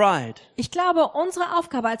prepare the bride. Ich glaube, unsere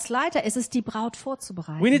Aufgabe als Leiter ist es, die Braut We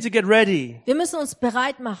vorzubereiten. need to get ready. Wir müssen uns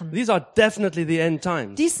bereit machen. These are definitely the end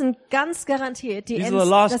times. Dies sind ganz garantiert die, These are the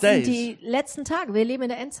last das sind days. die letzten Tage. Wir leben in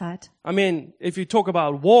der Endzeit. I mean, if you talk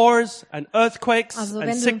about wars and earthquakes Also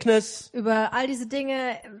and wenn du sickness, über all diese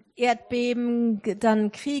Dinge, Erdbeben,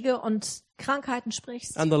 dann Kriege und Krankheiten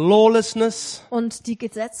sprichst and the lawlessness, und die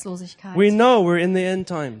Gesetzlosigkeit, we know we're in the end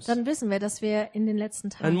times. dann wissen wir, dass wir in den letzten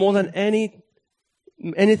And Tagen more than leben.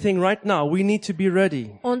 anything right now, we need to be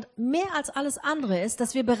ready. Und mehr als alles andere ist,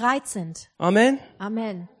 dass wir bereit sind. Amen?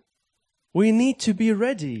 Amen. We need to be Wir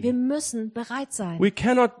ready. müssen bereit sein. We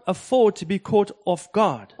cannot afford to be caught off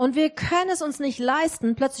guard. Und wir können es uns nicht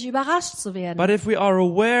leisten, plötzlich überrascht zu werden. But if we are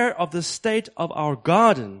aware of the state of our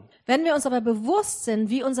garden, Wenn wir uns aber bewusst sind,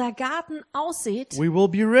 wie unser Garten aussieht, we will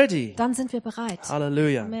be ready. dann sind wir bereit.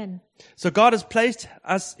 Hallelujah. Amen. So God has placed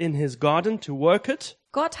us in His garden to work it,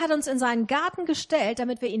 Gott hat uns in seinen Garten gestellt,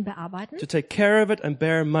 damit wir ihn bearbeiten, to take care of it and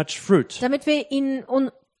bear much fruit. damit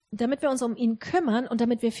wir uns um ihn kümmern und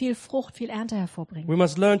damit wir viel Frucht, viel Ernte hervorbringen. We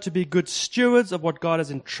must learn to be good stewards of what God has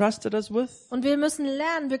entrusted us with Und wir müssen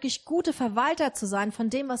lernen, wirklich gute Verwalter zu sein von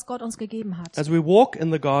dem, was Gott uns gegeben hat. as we walk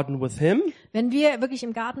in the garden with Him Wenn wir wirklich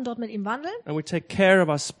im Garten dort mit ihm wandeln and we take care of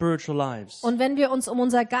our spiritual lives. und wenn wir uns um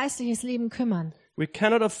unser geistliches Leben kümmern. We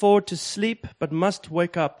cannot afford to sleep, but must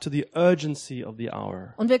wake up to the urgency of the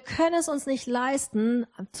hour. Und wir können es uns nicht leisten,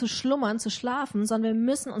 zu schlummern, zu schlafen, sondern wir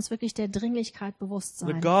müssen uns wirklich der Dringlichkeit bewusst The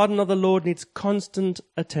sein. garden of the Lord needs constant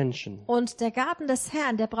attention Und der Garten des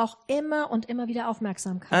Herrn, der braucht immer und immer wieder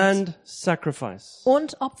Aufmerksamkeit and sacrifice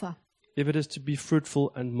und Opfer, if it is to be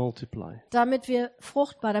fruitful and multiply. damit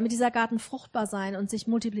dieser Garten fruchtbar sein und sich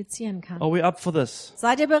multiplizieren kann. Are we up for this?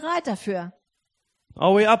 Seid ihr bereit dafür?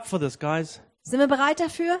 Are we up for this, guys? Sind wir bereit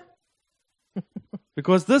dafür?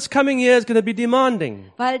 Because this coming year is going to be demanding.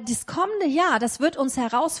 Weil das kommende Jahr, das wird uns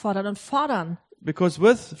herausfordern und fordern. Because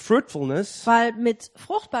with fruitfulness, Weil mit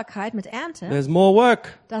Fruchtbarkeit, mit Ernte, there's more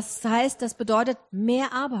work. das heißt, das bedeutet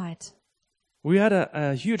mehr Arbeit. We had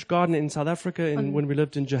a huge garden in South Africa when we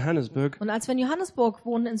lived in Johannesburg. Und als wir in Johannesburg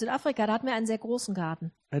wohnten, in Südafrika, da hatten wir einen sehr großen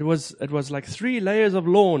Garten. It was like 3 layers of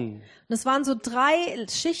lawn. Und es waren so 3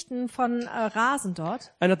 Schichten von Rasen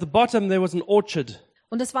dort. And at the bottom there was an orchard.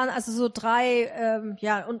 Und es waren also so 3,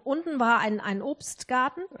 und unten war ein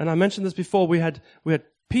Obstgarten. And I mentioned this before, we had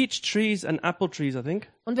peach trees and apple trees, I think.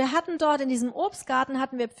 Und wir hatten dort in diesem Obstgarten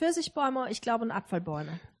hatten wir Pfirsichbäume, ich glaube, und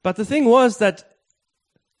Apfelbäume. But the thing was that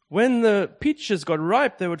when the peaches got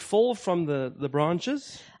ripe, they would fall from the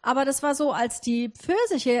branches. Aber das war so, als die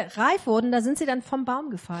Pfirsiche reif wurden, da sind sie dann vom Baum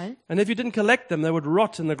gefallen. And if you didn't collect them, they would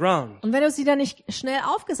rot in the ground. Und wenn du sie dann nicht schnell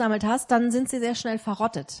aufgesammelt hast, dann sind sie sehr schnell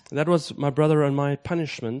verrottet. And that was my brother and my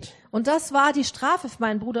punishment. Und das war die Strafe für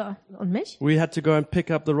meinen Bruder und mich. We had to go and pick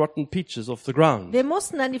up the rotten peaches off the ground Wir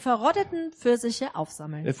mussten dann die verrotteten Pfirsiche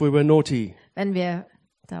aufsammeln, if we were naughty. wenn wir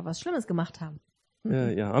da was Schlimmes gemacht haben.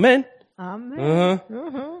 Yeah. Amen. Amen.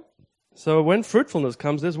 So when fruitfulness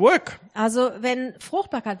comes, there's work. Also wenn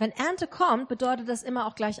Fruchtbarkeit, wenn Ernte kommt, bedeutet das immer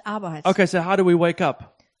auch gleich Arbeit. Okay, so how do we wake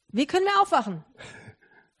up? Wie können wir aufwachen?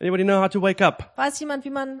 Anybody know how to wake up? Weiß jemand, wie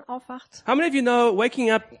man aufwacht? How many of you know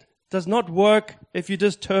waking up does not work if you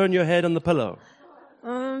just turn your head on the pillow?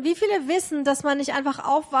 Wie viele wissen, dass man nicht einfach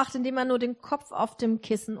aufwacht, indem man nur den Kopf auf dem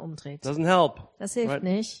Kissen umdreht? Doesn't help. Das hilft Right.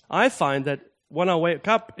 nicht. I find that when I wake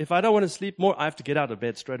up, if I don't want to sleep more, I have to get out of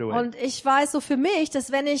bed straight away. Und ich weiß so für mich,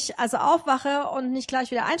 dass wenn ich also aufwache und nicht gleich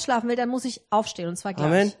wieder einschlafen will, dann muss ich aufstehen und zwar gleich.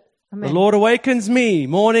 Amen. Amen. The Lord awakens me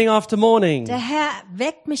morning after morning. Der Herr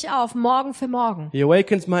weckt mich auf, Morgen für Morgen. He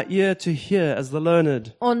awakens my ear to hear as the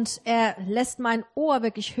learned. Und er lässt mein Ohr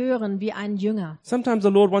wirklich hören wie ein Jünger. Sometimes the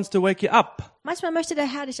Lord wants to wake you up, Manchmal möchte der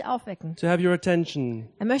Herr dich aufwecken. to have your attention,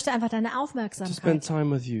 Er möchte einfach deine to spend Aufmerksamkeit.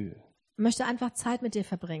 time with you. Er möchte einfach Zeit mit dir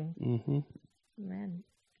verbringen. Amen.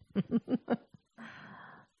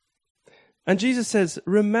 And Jesus says,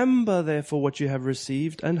 remember therefore what you have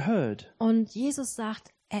received and heard. Und Jesus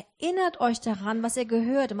sagt, erinnert euch daran, was ihr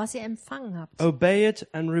gehört und was ihr empfangen habt. Obey it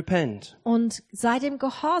and repent. Und seid dem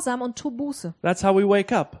gehorsam und tu Buße. That's how we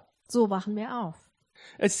wake up. So wachen wir auf.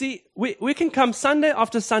 And see, we can come Sunday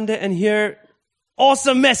after Sunday and hear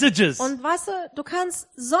awesome messages. Und weißt du,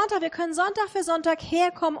 wir können Sonntag für Sonntag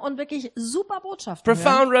herkommen und wirklich super Botschaften hören.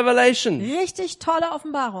 Profound revelation. Richtig tolle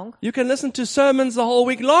Offenbarung. You can listen to sermons the whole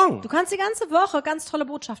week long. Du kannst die ganze Woche ganz tolle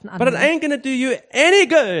Botschaften But it anhören. ain't going to do you any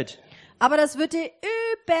good Aber das wird dir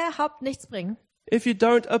überhaupt nichts bringen, if you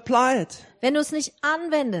don't apply it, wenn du es nicht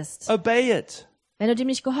anwendest, obey it, wenn du dem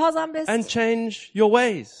nicht gehorsam bist and change your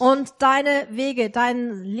ways. und deine Wege,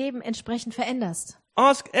 dein Leben entsprechend veränderst.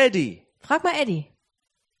 Ask Eddie. Frag mal Eddie.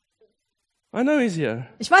 I know he's here.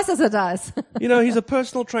 Ich weiß, dass er da ist. You know, he's a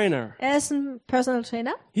personal trainer. Er ist ein Personal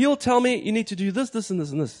Trainer He'll tell me you need to do this, this, and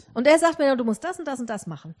this, and this. und er sagt mir, du musst das und das und das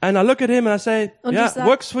machen. And I look at him and I say, Und yeah, ich sag,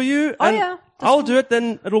 works for you, oh and ja, das I'll do it,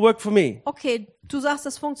 then it'll work for me. Okay, du sagst,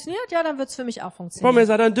 das funktioniert, ja, dann wird's für mich auch Problem funktionieren. is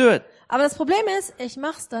I don't do it. Aber das Problem ist, ich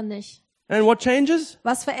mach's dann nicht. And what changes?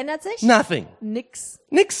 Was verändert sich? Nothing. Nix.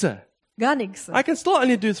 Nixe. Gar nichts. I can still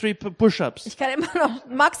only do 3 push-ups. Ich kann immer noch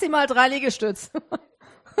maximal 3 Liegestütze.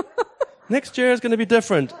 Next year is going to be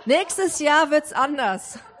different. Nächstes Jahr wird's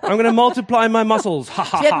anders. I'm going to multiply my muscles. Ha,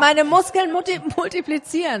 ha, Ich werde ha. meine Muskeln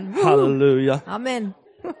multiplizieren. Hallelujah. Amen.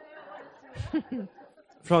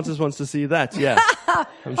 Francis wants to see that, yeah.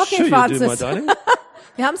 I'm Okay, sure you do, my Francis. darling.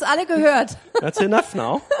 Wir haben's alle gehört. That's enough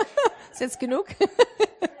now. Ist jetzt genug?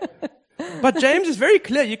 But James is very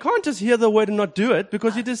clear. You can't just hear the word and not do it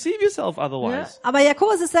because you deceive yourself Ja. otherwise. Aber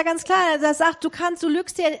Jakobus ist ja ganz klar. Er sagt, du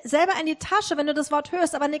lügst dir selber in die Tasche, wenn du das Wort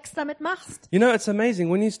hörst, aber nichts damit machst. You know, it's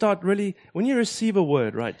amazing when you receive a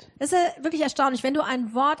word, right? Das ist ja wirklich erstaunlich, wenn du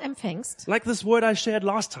ein Wort empfängst. Like this word I shared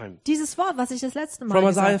last time Dieses Wort, was ich das letzte Mal from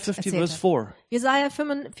Isaiah gesagt, 50 erzählt verse habe. 4. Jesaja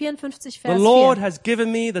 54, The Vers Lord 4. has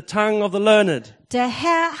given me the tongue of the learned, Der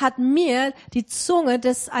Herr hat mir die Zunge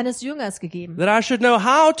eines Jüngers gegeben, that I should know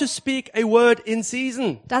how to speak a word in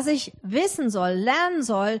season dass ich wissen soll, lernen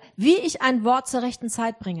soll, wie ich ein Wort zur rechten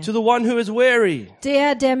Zeit bringe. to the one who is weary.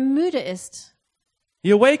 Der müde ist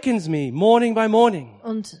He awakens me morning by morning.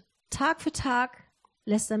 und Tag für Tag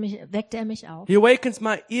weckt er mich auf. He awakens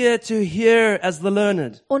my ear to hear as the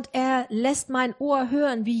learned. Und er lässt mein Ohr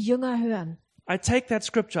hören, wie Jünger hören. I take that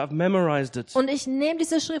scripture, I've memorized it, Und ich nehme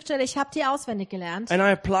diese Schriftstelle, ich habe die auswendig gelernt. and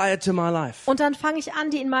I apply it to my life. Und dann fange ich an,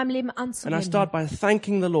 die in meinem Leben And I anzuwenden. start by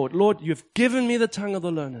thanking the Lord. Lord, you've given me the tongue of the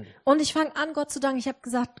learned. Und ich fange an, Gott zu danken. Ich habe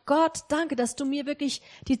gesagt, Gott, danke, dass du mir wirklich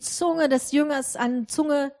die Zunge des Jüngers, eine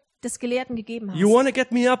Zunge des Gelehrten gegeben You hast. want to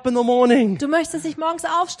get me up in the morning Du möchtest, dass ich morgens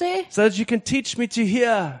aufstehe, so that you can teach me to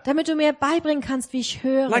hear, damit du mir beibringen kannst, wie ich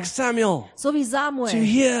höre. like Samuel, So wie to Samuel,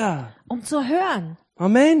 hear. um zu hören.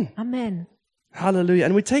 Amen. Amen. Hallelujah.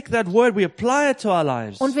 And we take that word, we apply it to our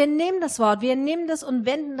lives. Und wir nehmen das Wort, wir nehmen das und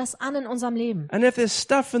wenden das an in unserem Leben. And if there's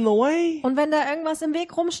stuff in the way, Und wenn da irgendwas im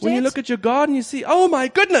Weg when you look rumsteht, at your garden, you see, oh my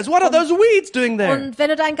goodness, what are those weeds doing there? und wenn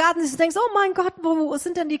du deinen Garten siehst und denkst, oh mein Gott, wo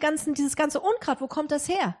sind denn dieses ganze Unkraut, wo kommt das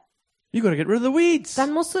her? You got to get rid of the weeds.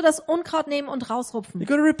 Dann musst du das Unkraut nehmen und You rausrupfen.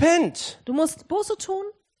 got to repent. Du musst Buße tun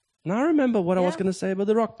Now I remember what I was Yeah. going to say about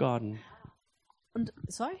the rock garden.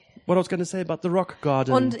 sorry? What I was going to say about the rock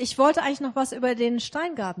garden. Und ich wollte eigentlich noch was über den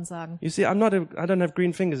Steingarten sagen. You see, I don't have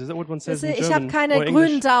green fingers. Is that what one says in Ich German habe keine or grünen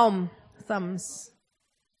English? Daumen. Thumbs.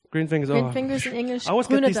 Green fingers. Green Oh, fingers in English. I always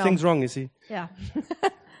get Grüne these things Daumen. wrong, you see. Ja.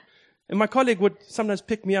 And my colleague would sometimes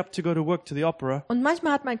pick me up to go to work to the opera. Und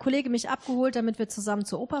manchmal hat mein Kollege mich abgeholt, damit wir zusammen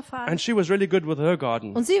zur Oper fahren. And she was really good with her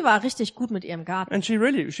garden. Und sie war richtig gut mit ihrem Garten. And she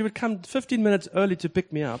would come 15 minutes early to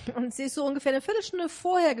pick me up Und sie ist so ungefähr eine Viertelstunde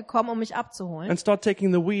vorher gekommen, um mich abzuholen. and start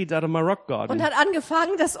taking the weeds out of my rock garden. Und hat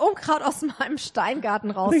angefangen, das Unkraut aus meinem Steingarten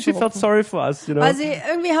I think she felt rauszurupfen. sorry for us, you know. Weil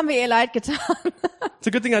irgendwie haben wir ihr leid getan. It's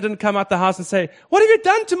a good thing I didn't come out the house and say, what have you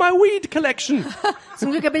done to my weed collection?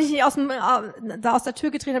 Zum Glück bin ich nicht aus der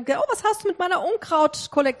Tür getreten und habe gesagt, oh, was hast du mit meiner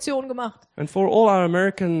Unkrautkollektion gemacht? And for all our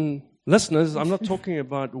American Listeners, I'm not talking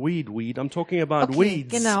about weed, I'm talking about Okay,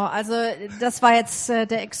 weeds. genau. Also das war jetzt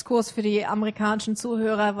der Exkurs für die amerikanischen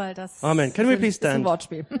Zuhörer, weil das Amen. Can we please ist ein stand?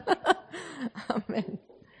 Wortspiel. Amen.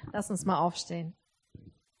 Lass uns mal aufstehen.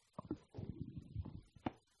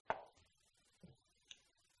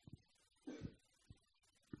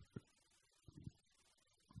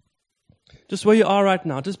 Just where you are right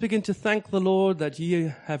now, just begin to thank the Lord that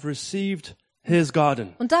you have received His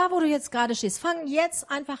garden. Und da, wo du jetzt gerade stehst, fang jetzt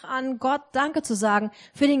einfach an, Gott Danke zu sagen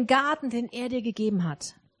für den Garten, den er dir gegeben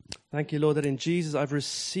hat. Thank you, Lord, that in Jesus I've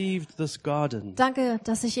received this garden. Danke,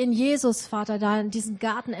 dass ich in Jesus, Vater, da diesen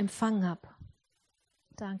Garten empfangen habe.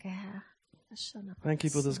 Danke, Herr. Thank you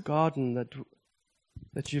for this garden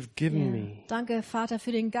that you've given me, Danke, Vater,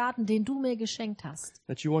 für den Garten, den du mir geschenkt hast.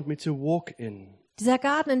 that you want me to walk in, Dieser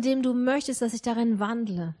Garten, in dem du möchtest, dass ich darin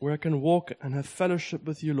wandle, where I can walk and have fellowship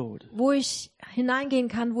with you, Lord. wo ich hineingehen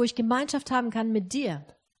kann, wo ich Gemeinschaft haben kann mit dir.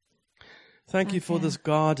 Thank you for Danke. this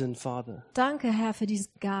garden, Father, Danke, Herr, für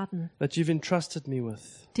diesen Garten, that you've entrusted me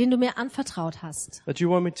with, den du mir anvertraut hast. that you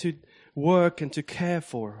want me to work and to care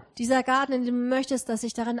for, Dieser Garten, in dem du möchtest, dass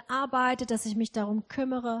ich darin arbeite, dass ich mich darum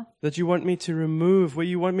kümmere. that you want me to remove, where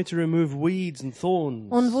you want me to remove weeds and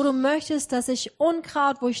thorns, Und wo du möchtest, dass ich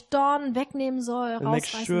Unkraut, wo ich Dornen wegnehmen soll, and make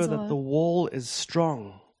rausreißen sure that the soll. wall is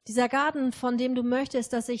strong. Dieser Garten, von dem du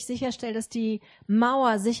möchtest, dass ich sicherstelle, dass die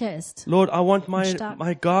Mauer sicher ist. Lord, I want stark.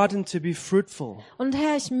 my garden to be fruitful. Und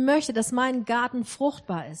Herr, ich möchte, dass mein Garten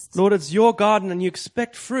fruchtbar ist. Lord, it's your garden and you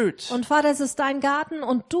expect fruit. Und Vater, es ist dein Garten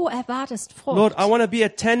und du erwartest Frucht. Lord, I want to be a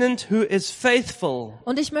tenant who is faithful.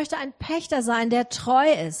 Und ich möchte ein Pächter sein, der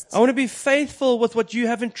treu ist. I want to be faithful with what you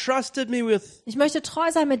have entrusted me with, Ich möchte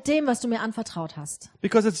treu sein mit dem, was du mir anvertraut hast,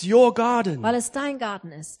 because it's your garden. weil es dein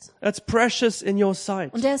Garten ist. That's precious in your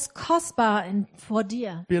sight. Und er ist kostbar vor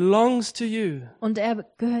dir Belongs to you. und er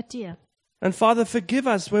gehört dir. And Father, forgive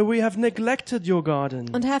us where we have neglected your garden,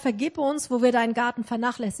 Und Herr, vergib uns, wo wir deinen Garten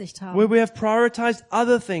vernachlässigt haben, where we have prioritized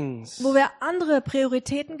other things. wo wir andere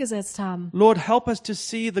Prioritäten gesetzt haben. Lord, help us to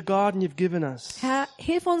see the garden you've given us, Herr,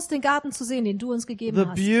 hilf uns, den Garten zu sehen, den du uns the gegeben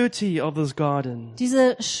hast. beauty of this garden,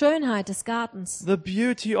 Diese Schönheit des Gartens, the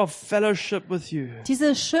beauty of fellowship with you,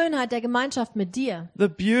 diese Schönheit der Gemeinschaft mit dir the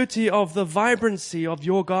beauty of the vibrancy of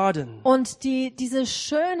your garden. und diese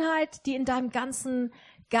Schönheit, die in deinem ganzen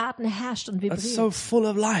Garten herrscht und That's vibriert. so full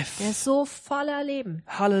of Der life. ist so voller Leben.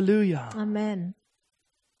 Hallelujah. Amen.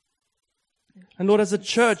 And Lord, as a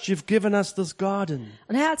church, you've given us this garden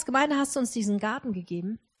Und Herr, als Gemeinde hast du uns diesen Garten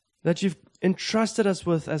gegeben that you've entrusted us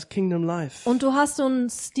with as Kingdom Life. und du hast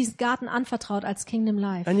uns diesen Garten anvertraut als Kingdom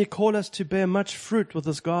Life. And you call us to bear much fruit with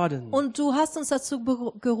this garden. Und du hast uns dazu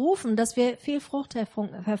gerufen, dass wir viel Frucht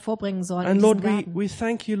hervorbringen sollen in And diesem Lord, Garten. we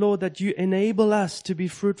thank you, Lord, that you enable us to be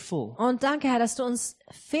fruitful Und danke, Herr, dass du uns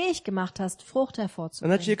fähig gemacht hast, Frucht and that you're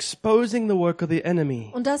hervorzubringen. exposing the work of the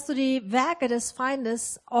enemy. Und dass du die Werke des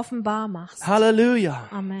Feindes offenbar machst. Hallelujah.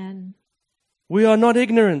 Amen. We are not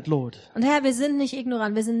ignorant, Lord, Und Herr, wir sind nicht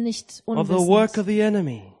ignorant, wir sind nicht of the work unwissend. of the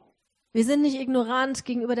enemy, Wir sind nicht ignorant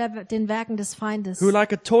gegenüber den Werken des Feindes, who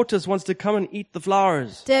like a tortoise wants to come and eat the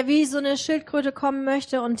flowers. der wie so eine Schildkröte kommen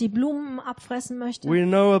möchte und die Blumen abfressen möchte. We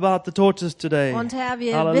know about the tortoise today. Und Herr,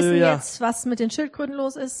 wir wissen Hallelujah. jetzt, was mit den Schildkröten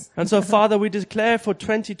los ist. And so, Father, we declare for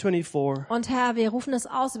 2024 Und Herr, wir rufen es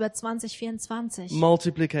aus über 2024.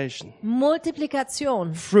 multiplication,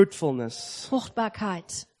 Multiplikation, fruitfulness,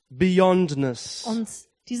 Fruchtbarkeit beyondness. und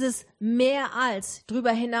dieses mehr als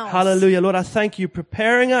drüber hinaus. Hallelujah. Lord, I thank you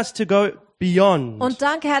preparing us to go beyond. Und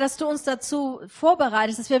danke, Herr, dass du uns dazu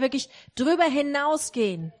vorbereitest, dass wir wirklich drüber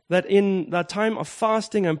hinausgehen. That in the time of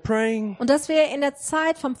fasting and praying, Und dass wir in der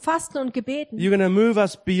Zeit vom Fasten und Gebeten, you're going to move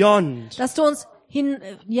us beyond. dass du uns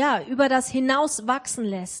über das hinaus wachsen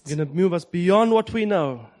lässt. You're going to move us beyond what we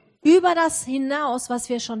know Über das hinaus, was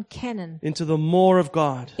wir schon kennen. into the more of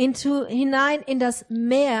God. Hinein in das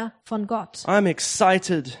Meer von Gott. I'm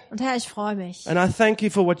excited Und Herr, ich freue mich. and I thank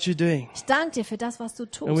you for what you're doing. Ich danke dir für das, was du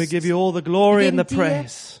tust. And we give you all the glory Wir and the geben dir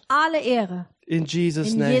praise alle Ehre. in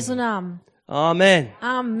Jesus' In Jesu name. Namen. Amen.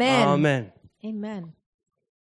 Amen. Amen. Amen.